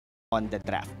on the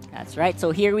draft. That's right.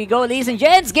 So here we go, ladies and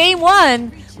gents. Game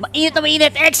 1. Mainit na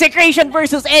mainit. Execration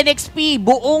versus NXP.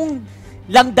 Buong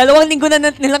lang, 2 linggo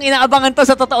na nilang inaabangan to.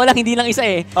 Sa totoo lang, hindi lang isa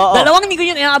eh. 2 linggo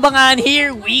yun inaabangan.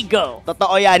 Here we go.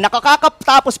 Totoo yan.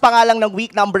 Nakakatapos pa nga lang ng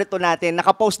week number 2 natin.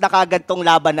 Nakapost na kagad tong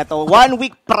laban na to. 1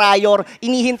 week prior,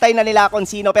 inihintay na nila kung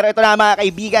sino. Pero ito na mga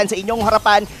kaibigan, sa inyong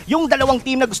harapan, yung 2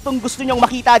 team na gustong-gusto nyong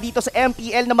makita dito sa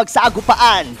MPL na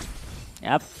magsagupaan.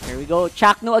 Yep, here we go.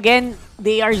 Chakno again,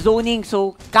 they are zoning.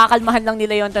 So, kakalmahan lang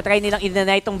nila yon. Tatry nilang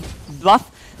i-deny itong buff.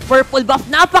 Purple buff,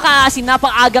 napaka-asim,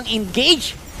 napaka-agang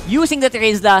engage using the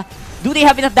Terizla. Do they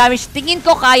have enough damage? Tingin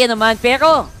ko kaya naman,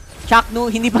 pero Chakno,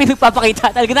 hindi pa rin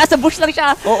nagpapakita. Talaga, nasa bush lang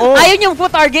siya. Ayaw niyong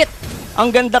full target. Ang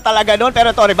ganda talaga nun,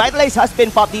 pero ito, Revitalize has been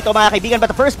popped dito mga kaibigan,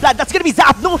 but the first blood, that's gonna be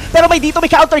Zapno, pero may dito,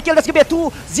 may counter kill, that's gonna be a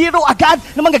 2-0 agad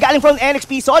na manggagaling from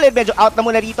NXP Solid. Medyo out na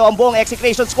muna dito ang buong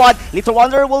Execration squad. Little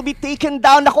Wonder will be taken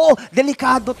down. Ako,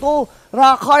 delikado to,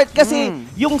 Rockhart, kasi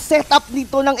yung setup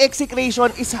dito ng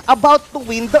Execration is about to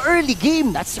win the early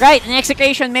game. That's right, in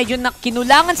Execration, medyo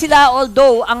kinulangan sila,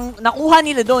 although ang nakuha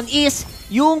nila doon is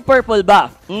yung purple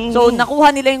buff. So,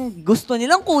 nakuha nila yung gusto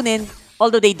nilang kunin,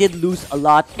 although they did lose a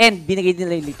lot, and binigay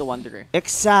nila yung Little Wanderer.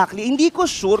 Exactly. Hindi ko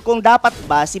sure kung dapat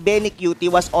ba si Thankyou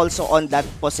was also on that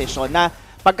position na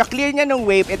pagka-clear niya ng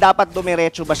wave, dapat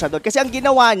dumiretso ba siya doon? Kasi ang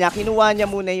ginawa niya, kinuha niya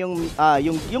muna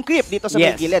yung creep dito sa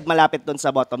may gilid, malapit doon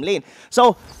sa bottom lane.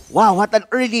 So, wow, what an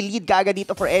early lead kaagad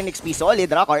dito for NXP Solid,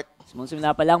 Rockhart.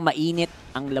 Simula pa lang, mainit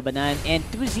ang labanan. And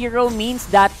 2-0 means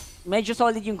that medyo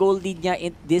solid yung goal lead niya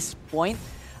at this point.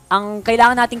 Ang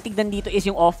kailangan nating tignan dito is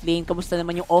yung offlane. Kamusta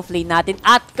naman yung offlane natin?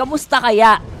 At kamusta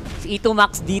kaya si Ito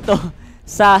Max dito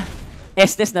sa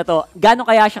Estes na to? Gano'n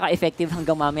kaya siya ka-effective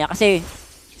hanggang mamaya? Kasi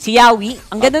si Yawi,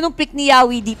 ang ganda nung pick ni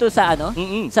Yawi dito sa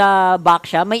sa back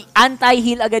siya, may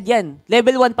anti-heal agad yan.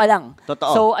 Level 1 pa lang.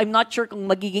 Totoo. So I'm not sure kung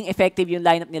magiging effective yung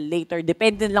lineup niya later.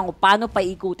 Depende lang kung paano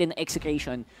paikutin ng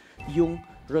Execration yung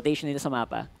rotation nila sa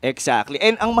mapa. Exactly.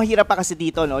 And ang mahirap pa kasi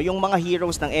dito, no, yung mga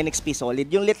heroes ng NXP Solid,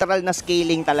 yung literal na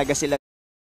scaling talaga sila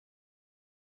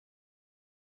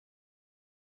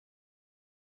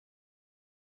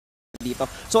dito.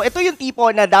 So ito yung tipo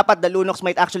na dapat the Lunox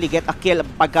might actually get a kill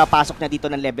pagkapasok na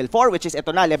dito ng level 4, which is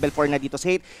ito na, level 4 na dito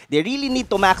sa Hate. They really need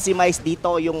to maximize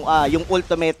dito yung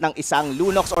ultimate ng isang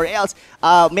Lunox, or else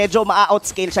medyo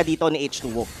ma-outscale siya dito ni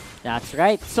H2O. That's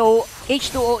right. So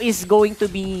H2O is going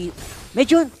to be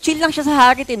medyo chill lang siya sa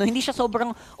Harit, no? Hindi siya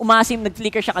sobrang umasim,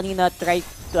 nag-flicker siya kanina,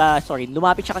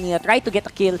 lumapit siya kanina, try to get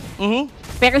a kill.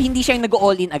 Pero hindi siya yung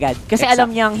nag-all-in agad. Kasi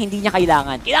alam niyang hindi niya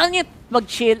kailangan. Kailangan niya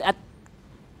mag-chill at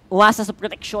umasa sa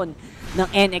protection ng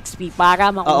NXP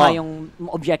para makuha yung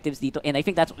objectives dito. And I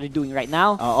think that's what they're doing right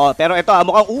now. Oo, pero ito,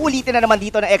 mukhang uulitin na naman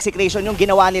dito ng Execration yung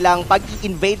ginawa nilang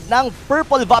pag-i-invade ng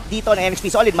purple buff dito ng NXP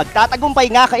Solid.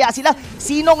 Magtatagumpay nga kaya sila.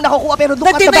 Sinong nakukuha? Pero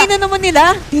doon na naman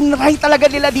nila. Tinry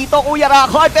talaga nila dito, Kuya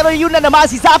Rockhart. Pero yun na naman,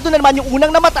 si Zapno na naman yung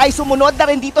unang namatay. Sumunod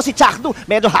na rin dito si Chakno.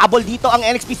 Medyo habol dito ang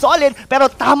NXP Solid. Pero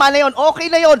tama na yun.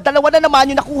 Okay na yun. 2 na naman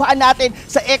yung nakuhaan natin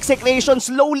sa Execration.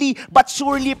 Slowly but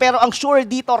surely. Pero ang sure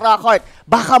dito, Rockhart,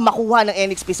 baka makuha ng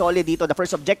NXP Solid dito the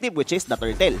first objective, which is the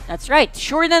turtle. That's right.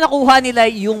 Sure na nakuha nila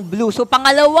yung blue. So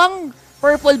pangalawang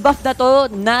purple buff na to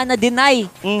na na-deny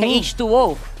kay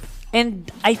H2O. And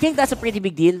I think that's a pretty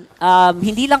big deal.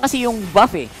 Hindi lang kasi yung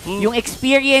buff eh. Yung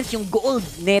experience, yung gold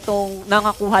netong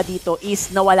nakakuha dito is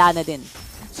nawala na din.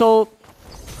 So,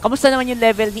 kamusta naman yung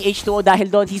level ni H2O dahil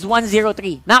doon? He's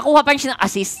 103. Nakakuha pa rin siya ng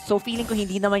assist. So, feeling ko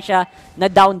hindi naman siya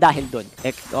na-down dahil doon.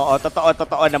 Oo,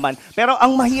 totoo naman. Pero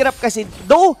ang mahirap kasi,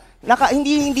 though,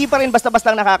 hindi pa rin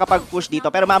basta-basta nakakapag-push dito.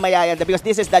 Pero mamaya yan, because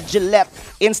this is the Gillette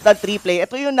instant replay.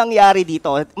 Ito yung nangyari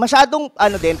dito. Masyadong,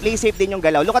 play safe din yung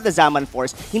galaw. Look at the Zaman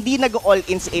Force. Hindi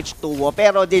nag-all-in si H2O,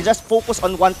 pero they just focus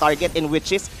on one target, in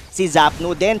which is si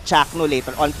Zapno, then Chakno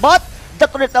later on. But, the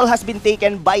turtle has been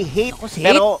taken by Hate.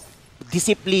 Pero,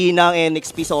 disiplina ng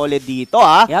NXP Solid dito,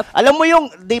 ha? Alam mo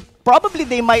yung,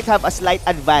 they might have a slight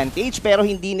advantage, pero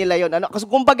hindi nila yon. Kasi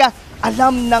kumbaga,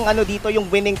 alam ng dito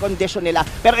yung winning condition nila.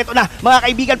 Pero ito na, mga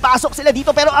kaibigan, pasok sila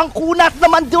dito, pero ang kunat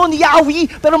naman doon, Yawi.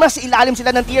 Pero mas ilalim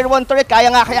sila ng tier 1 turret, kaya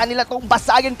nila itong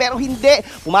basagin, pero hindi.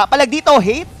 Pumapalag dito,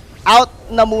 Hate, out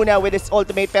na muna with his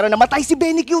ultimate, pero namatay si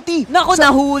Thankyou. Naku,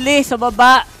 nahuli sa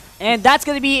baba. And that's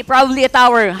gonna be probably a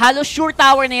tower. Halos sure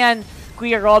tower na yan,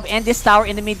 Kuya Rob, and this tower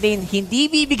in the mid lane, hindi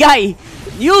bibigay.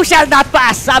 You shall not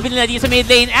pass, sabi nila dito sa mid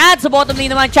lane. At sa bottom lane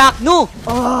naman, Chakno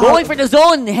going for the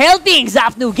zone, helping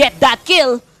Zapno get that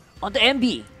kill on the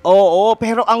MB. Oo,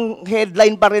 pero ang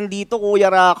headline pa rin dito, Kuya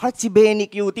Rockhart, si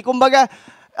Thankyou. Kumbaga,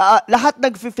 lahat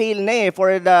nag-fail na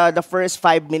for the first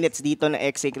 5 minutes dito na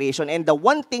Execration. And the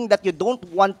one thing that you don't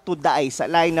want to die sa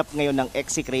lineup ngayon ng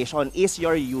Execration is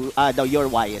your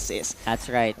YSS.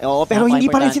 That's right. Oo, pero hindi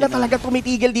pa rin sila talaga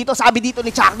tumitigil dito. Sabi dito ni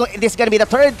Chakno, this is gonna be the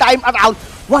third time around.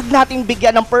 Wag nating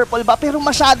bigyan ng purple ba? Pero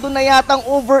masyado na yatang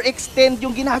overextend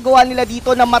yung ginagawa nila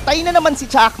dito. Namatay na naman si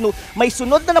Chakno. May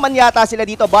sunod na naman yata sila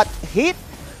dito. But hit,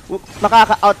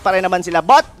 makaka-out pa rin naman sila.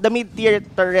 But the mid-tier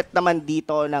turret naman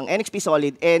dito ng NXP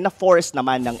Solid na-force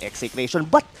naman ng Execration.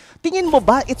 But tingin mo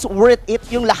ba it's worth it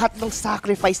yung lahat ng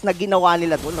sacrifice na ginawa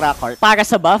nila doon, Rockhart? Para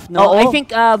sa buff, no? Oo. I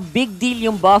think big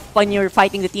deal yung buff when you're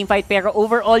fighting the team fight, pero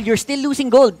overall, you're still losing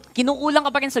gold. Kinukulang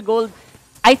ka pa rin sa gold.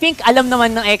 I think alam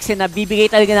naman ng Exe na bibigay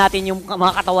talaga natin yung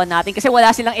mga katawan natin kasi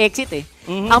wala silang exit eh.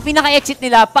 Ang pinaka-exit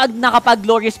nila pag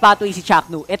nakapag-glorious pathway si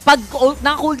Chaknu. At pag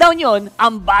naka-cooldown yun,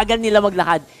 ang bagal nila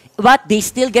maglakad. But they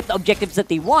still get the objectives that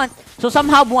they want. So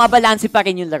somehow bumabalanse pa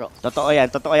rin yung laro. Totoo yan,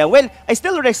 totoo yan. Well, I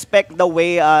still respect the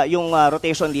way yung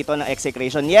rotation dito ng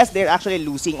Execration. Yes, they're actually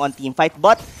losing on teamfight,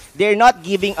 but they're not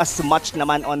giving us much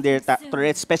naman on their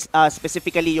turrets,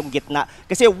 specifically yung gitna.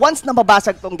 Kasi once na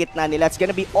mabasag tong gitna nila, it's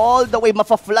gonna be all the way,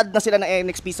 mafa-flood na sila ng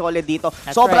NXP Solid dito.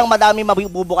 That's Sobrang right. madami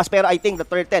mabubukas, pero I think the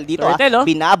turtle dito,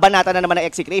 binabanata na naman ng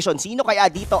Execration. Sino kaya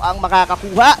dito ang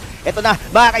makakakuha? Ito na,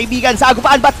 mga kaibigan, sa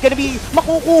agupaan, but gonna be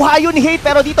makukuha yun ni Hate,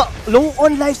 pero dito, low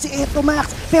on life si Eto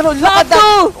Max. Pero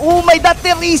oh my God,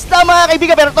 terrorista mga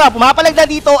kaibigan. Pero ito na, pumapalag na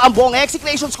dito ang buong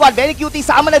Execration squad. Very cutie,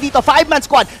 sama na dito, 5-man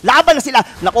squad. Laban na sila.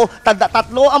 Naku,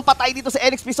 tatlo ang patay dito sa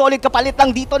NXP Solid. Kapalit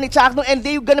lang dito ni Chakno, and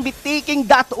they're gonna be taking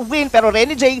that win. Pero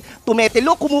Renny J,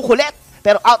 tumetelo, kumukulit.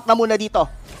 Pero out na muna dito.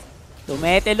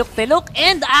 Tumetelok-telok,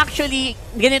 and actually,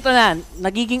 ganito na,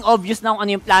 nagiging obvious na kung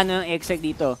ano yung plano ng Exec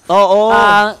dito. Oo.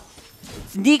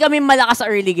 Hindi kami malakas sa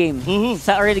early game.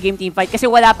 Sa early game teamfight kasi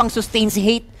wala pang sustain si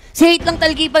Hate. Si Hate lang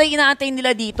talaga pala inaantay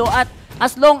nila dito, at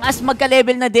as long as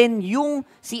magka-level na din yung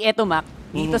si Etomac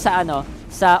dito sa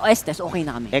sa Estes, okay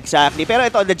na kami. Exactly. Pero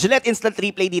ito, the Gillette instant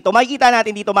replay dito, makikita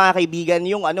natin dito mga kaibigan,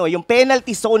 yung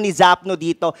penalty zone ni Zapno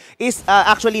dito is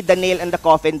actually the nail in the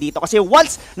coffin dito. Kasi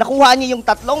once nakuha niya yung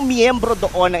tatlong miyembro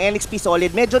doon ng NXP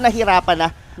Solid, medyo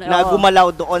nahirapan na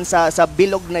gumalaw doon sa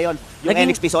bilog na yon yung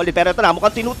NXP Solid. Pero ito na,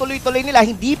 mukhang tinutuloy-tuloy nila,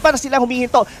 hindi pa sila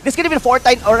humihinto. This could have been 4th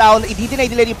time around, i-deny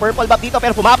nila yung purple buff dito,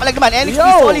 pero pumapalag naman, NXP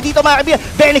Solid dito mga kaibigan.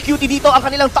 Very cutie dito ang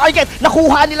kanilang target,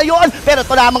 nakuha nila yon. Pero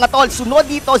ito na mga tol, sunod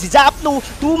dito si Zapnu,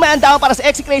 2-man down para sa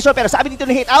Execration, pero sabi dito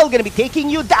ni Hate, I'm gonna be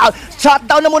taking you down.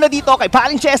 Shutdown na muna dito kay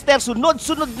Paring Chester,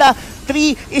 sunod-sunod na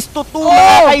 3-2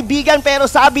 mga kaibigan. Pero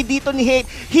sabi dito ni Hate,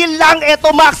 heal lang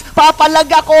eto Max, papalag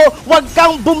ako, wag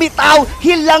kang bumitaw,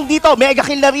 heal lang dito. Mega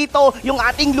kill na rito yung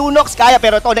ating Lunox, kaya,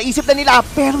 pero ito, naisip na nila,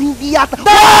 pero hindi yata.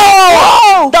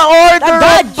 The order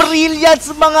of brilliance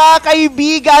mga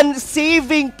kaibigan,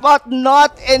 saving but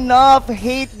not enough.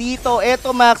 Hate dito,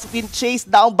 eto Max, been chased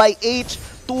down by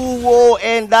H2O,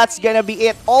 and that's gonna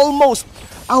be it. Almost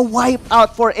a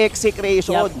wipeout for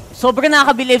Execration. Sobrang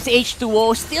nakakabilib si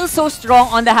H2O, still so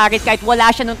strong on the Harit kahit wala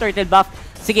siya ng turtle buff.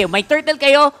 Sige, may turtle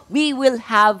kayo, we will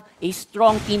have a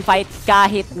strong team fight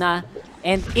kahit na.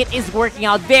 And it is working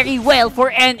out very well for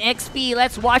NXP.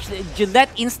 Let's watch the Gillette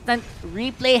instant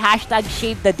replay,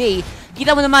 #shave the day.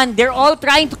 Kita mo naman, they're all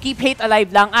trying to keep Hate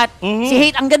alive lang. At si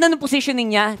Hate, ang ganda ng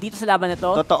positioning niya dito sa laban na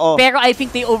to. Totoo. Pero I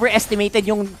think they overestimated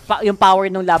yung power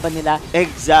ng laban nila.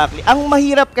 Exactly. Ang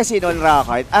mahirap kasi noon,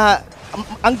 Rockhart,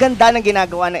 ang ganda ng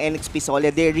ginagawa ng NXP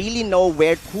Solid. They really know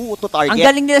who to target. Ang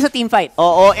galing nila sa teamfight.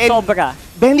 Oo. And sobra.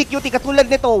 Benny Cutie, katulad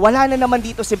nito, wala na naman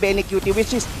dito si Benny Cutie,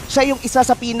 which is siya yung isa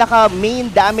sa pinaka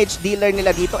main damage dealer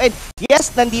nila dito. And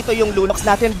yes, nandito yung Lunox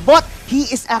natin, but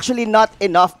he is actually not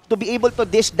enough to be able to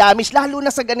dish damage, lalo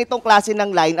na sa ganitong klase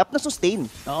ng lineup na sustain.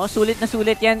 Oo, sulit na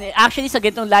sulit yan. Actually, sa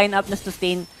ganitong lineup na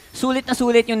sustain, sulit na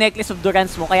sulit yung Necklace of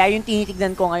Durance mo. Kaya yung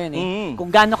tinitignan ko ngayon kung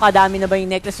gaano kadami na ba yung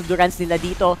Necklace of Durance nila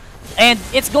dito. And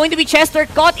it's going to be Chester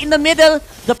caught in the middle.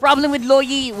 The problem with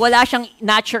Loyi, wala siyang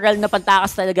natural na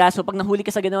pantakas talaga. So pag nahuli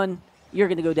ka sa ganun, you're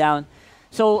gonna go down.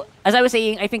 So, as I was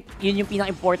saying, I think yun yung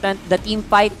pinaka-important, the team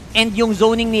fight and yung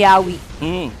zoning ni Yawi.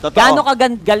 Gaano ka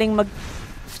galing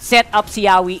mag-set up si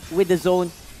Yawi with the zone.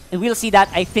 And we'll see that,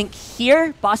 I think,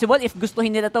 here, possible, if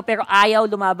gustuhin nila to, pero ayaw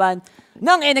lumaban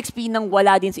ng NXP nang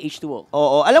wala din si H2O.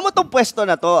 Oo. Alam mo tong pwesto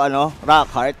na to,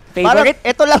 Rockhart? Favorite?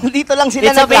 Parang dito lang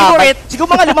sila It's a favorite.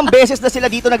 Siguro mga 5 beses na sila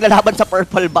dito naglalaban sa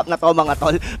purple buff na to, mga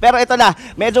tol. Pero ito na,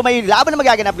 medyo may laban na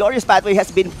magaganap. Glorious Pathway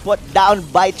has been put down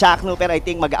by Chakno, pero I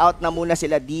think mag-out na muna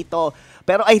sila dito.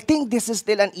 Pero I think this is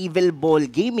still an evil ball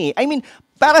game I mean,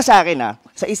 para sa akin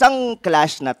sa isang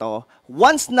clash na to,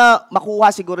 once na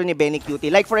makuha siguro ni Benny Cutie,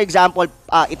 like for example,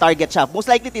 i-target siya. Most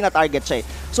likely tina-target siya.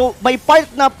 So, may part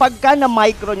na pagka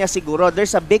na-micro niya siguro,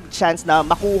 there's a big chance na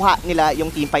makuha nila yung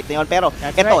teamfight na yun. Pero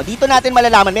dito natin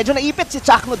malalaman, medyo naipit si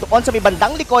Chakno doon sa may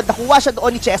bandang likod, nakuha siya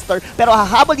doon ni Chester, pero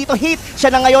hahabol dito, hit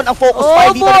siya na ngayon ang focus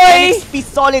fire dito ng NXP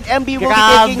Solid. MB will be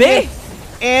taking it.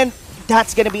 And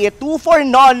that's gonna be a 2-for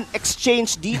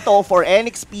non-exchange dito for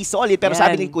NXP Solid. Pero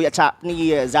sabi ni Kuya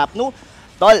ni Zapnu,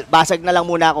 tol, basag na lang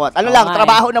muna ako.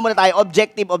 Trabaho na muna tayo.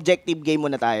 Objective game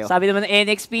muna tayo. Sabi naman ng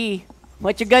NXP,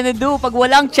 what you gonna do pag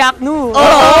walang Chaknu?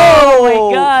 Oh my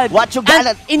God. What you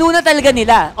gonna... Inuna talaga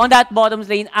nila on that bottom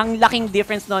lane. Ang laking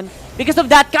difference nun. Because of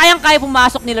that, kayang-kaya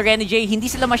pumasok nila Rene J. Hindi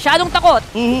sila masyadong takot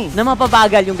na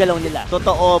mapabagal yung galaw nila.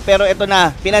 Totoo. Pero ito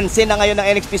na, pinansin na ngayon ng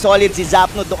NXP Solid si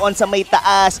Zapno doon sa may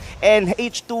taas. And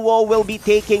H2O will be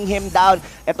taking him down.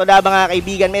 Ito na mga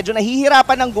kaibigan, medyo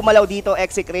nahihirapan ng gumalaw dito,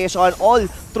 Execration. All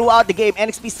throughout the game,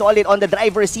 NXP Solid on the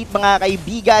driver's seat mga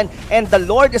kaibigan. And the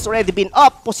Lord has already been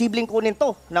up. Posibleng kunin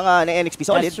to ng NXP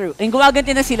Solid. That's true. And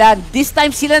gumaganti na sila. This time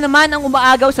sila naman ang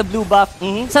umaagaw sa blue buff.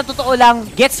 Sa totoo lang,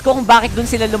 gets ko kung bakit dun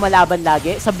sila lumalaban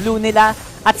lagi. Sa blue nila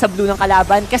at sa blue ng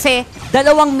kalaban. Kasi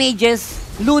dalawang mages,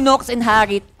 Lunox and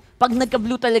Harit, pag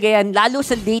nagka-blue talaga yan, lalo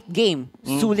sa late game,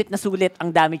 sulit na sulit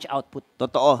ang damage output.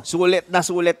 Totoo. Sulit na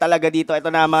sulit talaga dito. Ito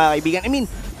na mga kaibigan. I mean,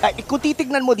 kung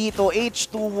titignan mo dito,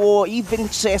 H2O, even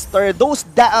Chester,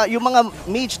 yung mga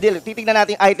mage deal, titignan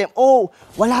natin yung item,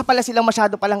 wala pala silang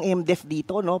masyado palang MDef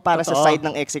dito, no? Para sa side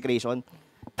ng Execration.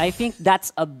 I think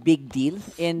that's a big deal.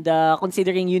 And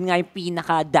considering yun nga yung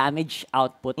pinaka-damage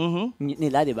output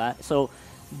nila, di ba? So,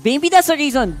 maybe that's the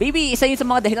reason. Maybe isa yun sa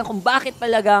mga dahilan kung bakit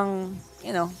talagang,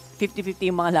 50-50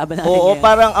 yung mga laban natin. Oo,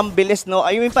 parang ang bilis, no?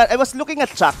 I mean, I was looking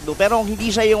at Chakdo, pero hindi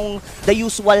siya yung the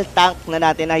usual tank na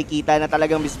natin nakikita na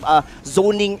talagang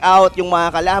zoning out yung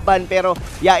mga kalaban. Pero,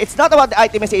 yeah, it's not about the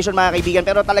itemization, mga kaibigan,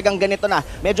 pero talagang ganito na.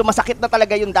 Medyo masakit na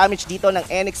talaga yung damage dito ng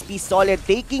NXP Solid.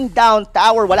 Taking down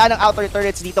tower. Wala nang outer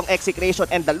turrets ditong Execration,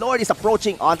 and the Lord is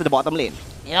approaching onto the bottom lane.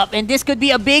 Yep, and this could be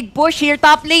a big push here.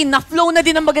 Top lane, na-flow na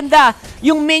din ang maganda.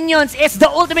 Yung minions, it's the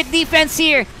ultimate defense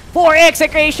here for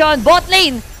Execration. Bot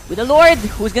lane, with the Lord,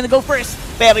 who's gonna go first?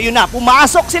 Pero yun na,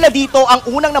 pumasok sila dito.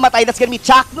 Ang unang namatay, that's gonna be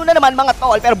Chakno na naman mga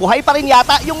tol. Pero buhay pa rin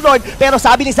yata yung Lord. Pero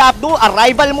sabi ni Zapdo,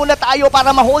 arrival muna tayo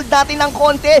para ma-hold natin ng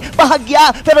konti.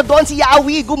 Bahagya. Pero doon si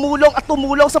Yawi gumulong at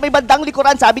tumulong sa may bandang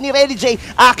likuran. Sabi ni Rene J,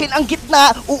 akin ang gitna.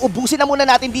 Uubusin na muna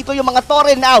natin dito yung mga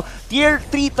torre now. Tier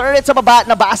 3 turret sa baba.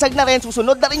 Nabasag na rin.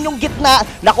 Susunod na rin yung gitna.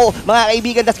 Nako, mga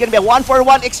kaibigan, that's gonna be a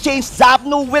 1-for-1 exchange.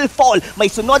 Zapno will fall. May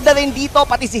sunod na rin dito.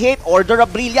 Pati si Hate, Order of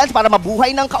Brilliance para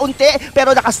mabuhay ng kaunti.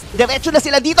 Pero diretso na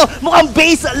sila dito. Mukhang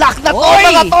base lock na to,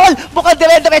 mga tol. Mukhang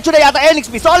dire-diretso na yata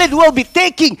NXP Solid will be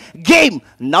taking game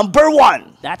number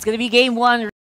 1. That's gonna be game 1.